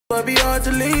But be hard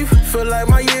to leave. Feel like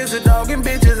my years of dogging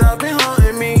bitches have been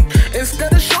haunting me.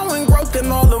 Instead of showing growth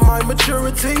in all of my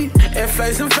maturity and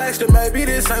facing facts that maybe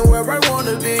this ain't where I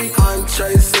wanna be. I'm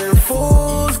chasing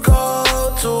fools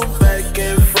gold to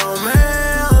beckon from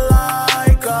hell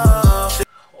like a.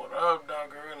 What up, dog?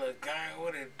 Gorilla Gang?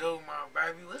 What it do, my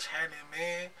baby? What's happening,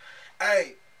 man?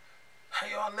 Hey, how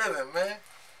y'all living, man?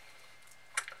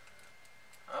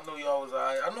 I knew y'all was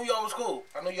alright. I knew y'all was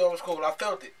cool. I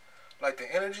felt it. Like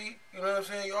the energy, you know what I'm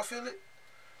saying? Y'all feel it?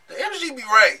 The energy be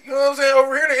right. You know what I'm saying?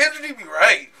 Over here, the energy be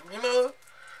right. You know?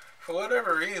 For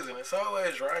whatever reason, it's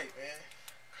always right, man.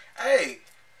 Hey.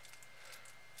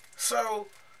 So,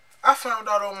 I found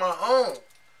out on my own.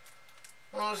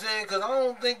 You know what I'm saying? Because I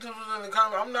don't think this was in the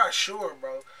comments. I'm not sure,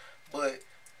 bro. But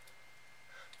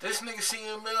this nigga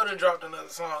CML done dropped another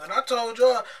song. And I told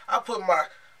y'all, I put my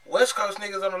West Coast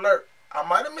niggas on alert. I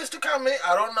might have missed a comment.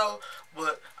 I don't know.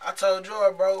 But I told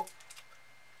y'all, bro.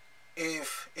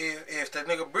 If the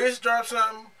nigga Brisk drops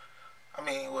something, I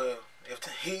mean, well,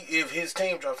 if his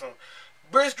team drops something,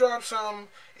 Brisk drops something,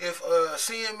 if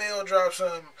CML drops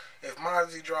something, if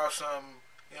Mozzie drops something,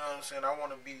 you know what I'm saying? I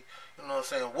want to be, you know what I'm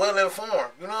saying, well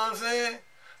informed. You know what I'm saying?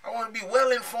 I want to be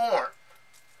well informed.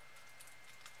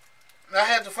 And I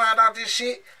had to find out this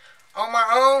shit on my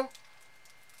own.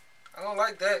 I don't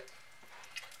like that.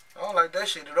 I don't like that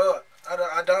shit at all. I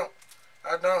don't.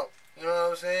 You know what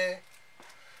I'm saying?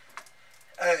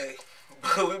 Hey,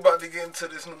 but we about to get into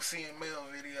this new CML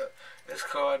video. It's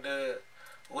called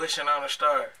Wishing on a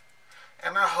Star.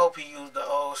 And I hope he used the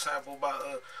old sample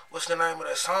by, what's the name of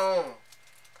that song?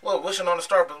 Well, Wishing on a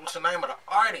Star, but what's the name of the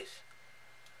artist?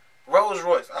 Rolls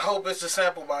Royce. I hope it's a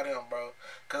sample by them, bro.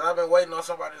 Because I've been waiting on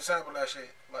somebody to sample that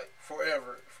shit, like,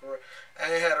 forever.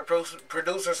 I ain't had a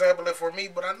producer sample it for me,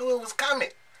 but I knew it was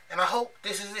coming. And I hope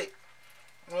this is it.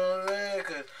 You know what I'm saying?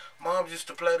 Because Mom used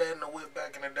to play that in the whip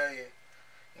back in the day. And,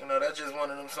 you know, that's just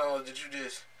one of them songs that you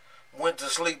just went to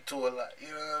sleep to a lot. You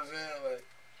know what I'm saying? Like,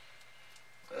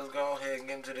 let's go ahead and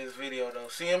get into this video, though.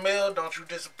 CML, don't you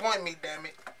disappoint me, damn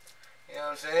it. You know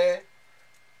what I'm saying?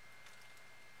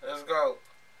 Let's go.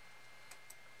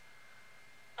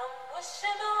 I'm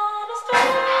wishing on a star.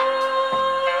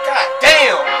 God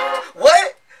damn!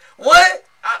 What?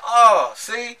 Oh,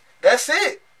 see? That's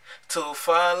it. To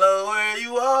follow where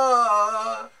you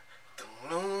are.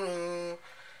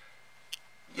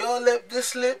 Y'all let this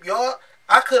slip, y'all.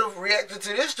 I could have reacted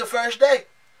to this the first day.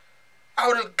 I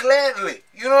would have gladly.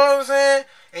 You know what I'm saying?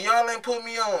 And y'all ain't put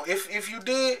me on. If you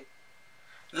did,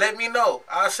 let me know.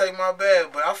 I'll say my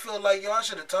bad. But I feel like y'all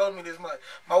should have told me this much.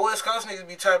 My West Coast niggas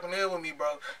be typing in with me,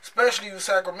 bro. Especially you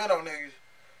Sacramento niggas.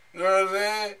 You know what I'm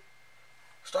saying?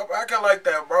 Stop acting like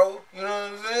that, bro. You know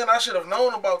what I'm saying? I should have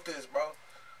known about this, bro.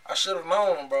 I should have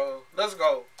known, bro. Let's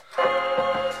go.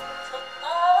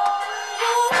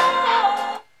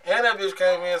 And that bitch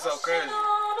came in so crazy.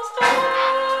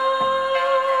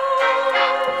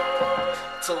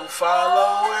 To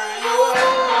follow where you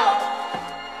are.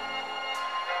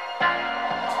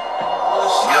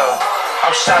 Yo,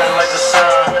 I'm shining like the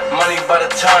sun, money by the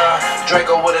ton.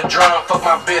 Draco with a drum, fuck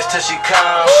my bitch till she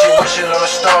comes. She wishing on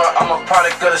a star, I'm a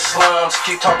product of the slums.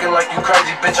 Keep talking like you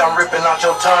crazy, bitch, I'm ripping out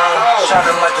your tongue.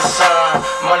 Shining like the sun,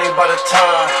 money by the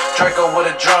ton. Draco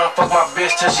with a drum, fuck my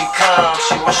bitch till she comes.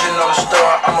 She wishing on a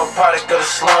star, I'm a product of the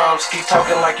slums. Keep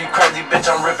talking like you crazy,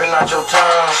 bitch, I'm ripping out your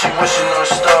tongue. She wishing on a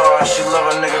star, she love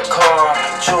a nigga car.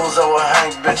 Jewels over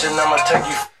Hank, bitch, and I'ma take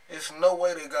you. It's no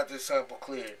way they got this sample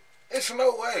cleared. It's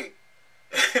no way.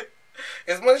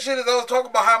 As much shit as I was talking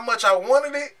about how much I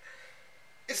wanted it,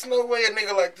 it's no way a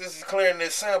nigga like this is clearing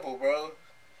this sample, bro.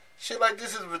 Shit like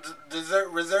this is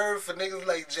reserved for niggas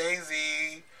like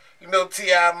Jay-Z. You know,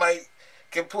 T.I.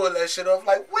 can pull that shit off.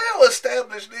 Like,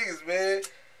 well-established niggas, man.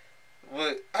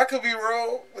 But I could be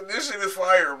wrong, but this shit is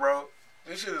fire, bro.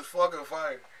 This shit is fucking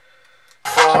fire.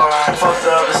 Fuck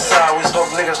the other side, we smoke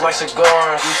niggas like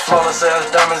cigars. These flawless ass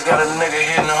diamonds got a nigga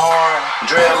hitting hard.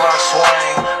 Dreadlock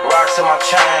swing, rocks in my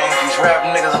chain. These rap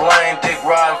niggas lame, dick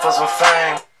riding for some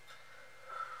fame.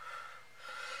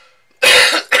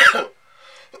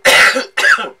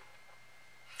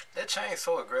 That chain's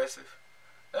so aggressive.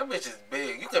 That bitch is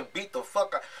big. You can beat the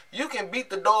fuck out. You can beat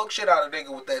the dog shit out of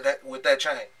nigga with that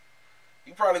chain.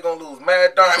 You probably gonna lose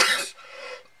mad diamonds.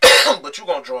 But you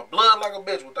gonna draw blood like a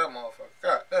bitch with that motherfucker.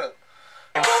 God damn.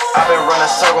 I've been running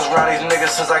circles around these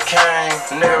niggas since I came.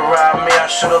 Nigga ride me, I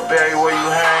should've buried where you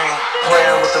hang.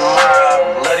 Playing with the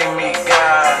mob, letting me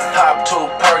guide. Pop 2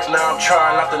 perks, now I'm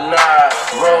trying not to nod.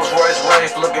 Rolls Royce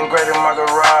Wraith looking great in my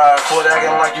garage. Quit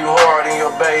acting like you hard and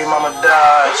your baby mama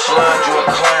died. Blood, you a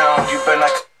clown, you better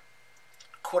not.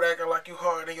 Quit acting like you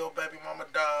hard and your baby mama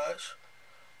dies.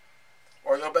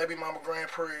 or your baby mama Grand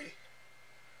Prix,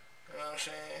 you know what I'm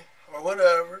saying, or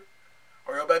whatever,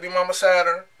 or your baby mama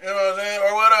Saturn, you know what I'm saying,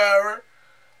 or whatever.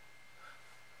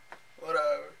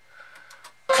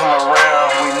 Come around,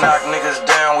 we knock niggas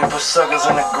down, we put suckers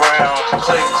in the ground.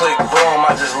 Click, click, boom,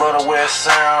 I just love the way it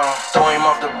sound. Throw him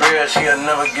off the bridge, he'll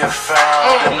never get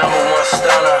found. The number one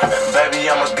stunner,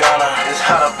 baby, I'm a gunner. It's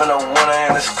hot up in the winter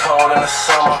and it's cold in the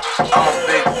summer. I'm a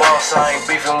big boss, I ain't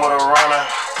beefing with a runner.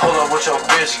 Pull up with your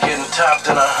bitch, getting topped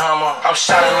in a Hummer. I'm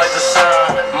shining like the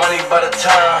sun, money by the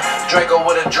ton. Draco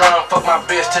with a drum, fuck my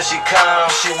bitch till she comes.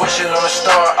 She wishing on a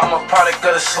star, I'm a product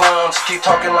of the slums. Keep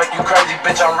talking like you crazy,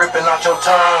 bitch, I'm ripping out your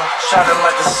tongue. Shining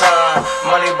like the sun,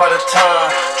 money by the ton.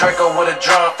 Draco with a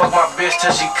drum, fuck my bitch till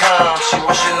she comes. She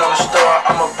wishing on a star,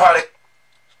 I'm a product.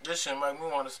 This shit make me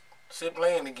want to sit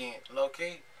playing again, low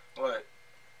key. What?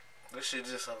 This shit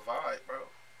just a vibe, bro.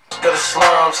 Go to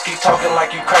slums, keep talking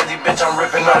like you crazy, bitch, I'm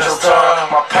ripping out your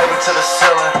tongue. My paper to the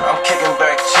ceiling, I'm kicking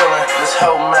back, chilling. This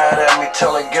hoe mad at me,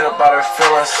 tell her get up out her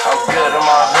feelings. I'm good in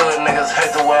my hood, niggas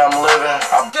hate the way I'm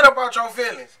living. Get up out your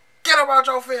feelings. Get up out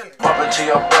your feelings. Bump into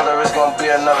your brother, it's gonna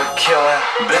be another killing.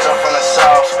 Bitch, I'm from the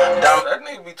south. That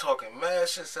nigga be talking mad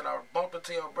shit, said I bump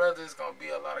into your brother, it's gonna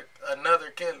be another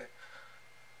killing.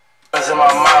 In my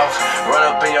mouth, run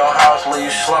up in your house, leave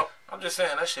you slump. I'm just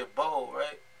saying, that shit bold,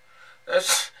 right?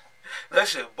 That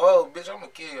shit bold, bitch. I'm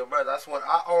gonna kill your brother. That's what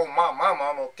I own my mama.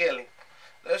 I'm gonna kill him.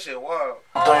 That shit wild.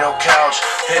 On your couch,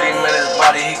 hit him in his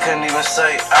body, he couldn't even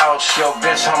say ouch. Yo,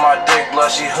 bitch on my dick,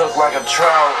 blood, she hooked like a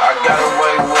trout. I got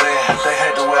away with it, they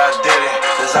hate the way I did it.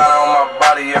 Designer on my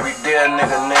body, every day a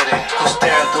nigga knit it. Quit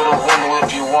staring through the window,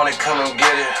 if you want it, come and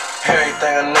get it.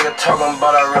 Everything a nigga talking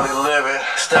about, I really live it.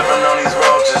 Stepping on these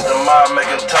roaches, the mob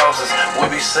making toasts. We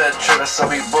be set tripping, so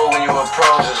be boo when you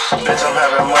approach us. Bitch, I'm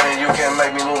having money, you can't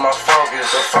make me lose my focus.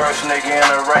 The first nigga in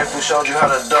the rape who showed you how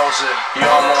to dose it. You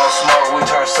don't want no smoke, we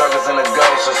turn suckers into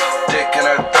ghosts. Dick in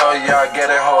her throat, yeah, I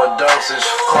get that whole dosage.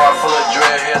 Car full of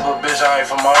dreadheads, but bitch, I ain't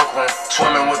from Oakland.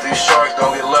 Swimming with these sharks,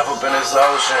 don't get left up in this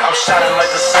ocean. I'm shining like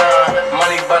the sun,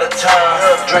 money by the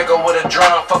ton. Draco with a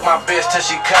drum, fuck my bitch till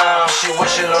she comes. She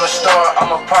wishing on a star,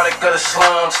 I'm a product of the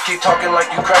slums. Keep talking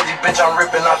like you crazy, bitch, I'm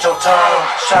ripping out your tongue.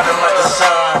 Shining like the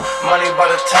sun, money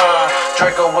by the ton.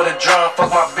 Draco with a drum,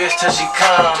 fuck my bitch till she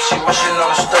comes. She wishing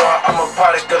on a star, I'm a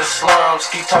product of the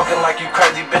slums. Keep talking like you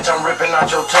crazy, bitch, I'm ripping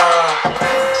out your tongue.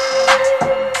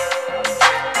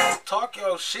 Talk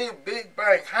your shit, Big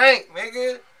Bang Hank,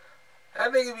 nigga.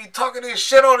 That nigga be talking this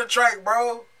shit on the track,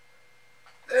 bro.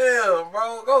 Damn,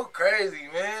 bro, go crazy,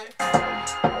 man.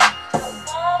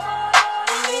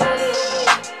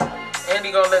 And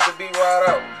he gonna let the beat ride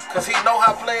out, cause he know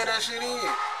how player that shit is.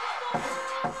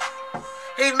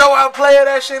 He know how player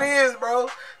that shit is, bro.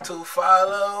 To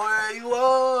follow where you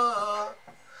are.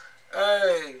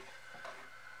 Hey.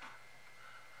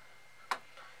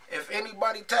 If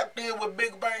anybody tapped in with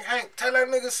Big Bang Hank, tell that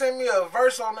nigga send me a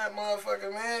verse on that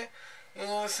motherfucker, man. You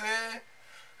know what I'm saying?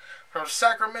 From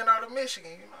Sacramento to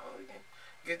Michigan, you know. You can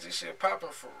get this shit popping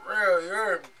for real, you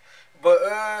heard me. But,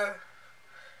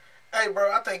 hey, bro,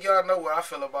 I think y'all know what I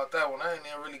feel about that one. I ain't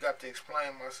even really got to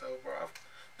explain myself, bro.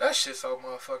 That shit so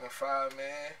motherfucking fire,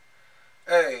 man.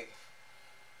 Hey.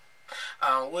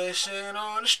 I'm wishing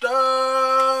on a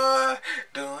star.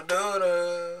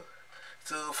 Do-do-do.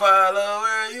 To follow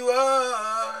where you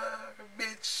are,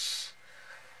 bitch.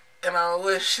 And I'm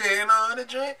wishing on a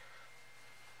drink.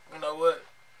 You know what?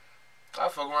 I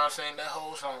fuck around saying that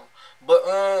whole song. But,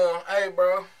 hey,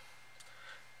 bro.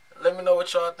 Let me know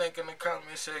what y'all think in the comment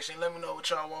section. Let me know what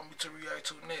y'all want me to react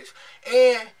to next.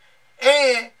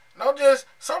 And, don't just,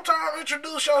 sometimes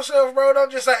introduce yourself, bro.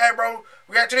 Don't just say, hey, bro,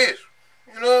 react to this.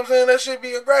 You know what I'm saying? That shit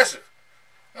be aggressive.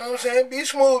 You know what I'm saying? Be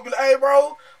smooth. Be like, hey,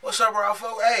 bro, what's up, bro?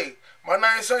 Hey, my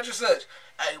name's such and such.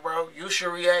 Hey, bro, you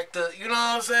should react to, you know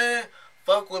what I'm saying?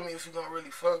 Fuck with me if you gonna really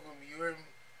fuck with me, you hear me?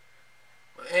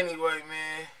 But anyway,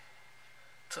 man,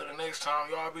 till the next time,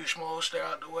 y'all be smooth, stay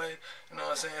out the way. You know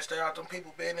what I'm saying? Stay out them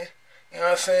people business. You know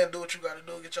what I'm saying? Do what you gotta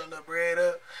do, get your little bread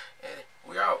up, and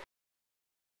we out.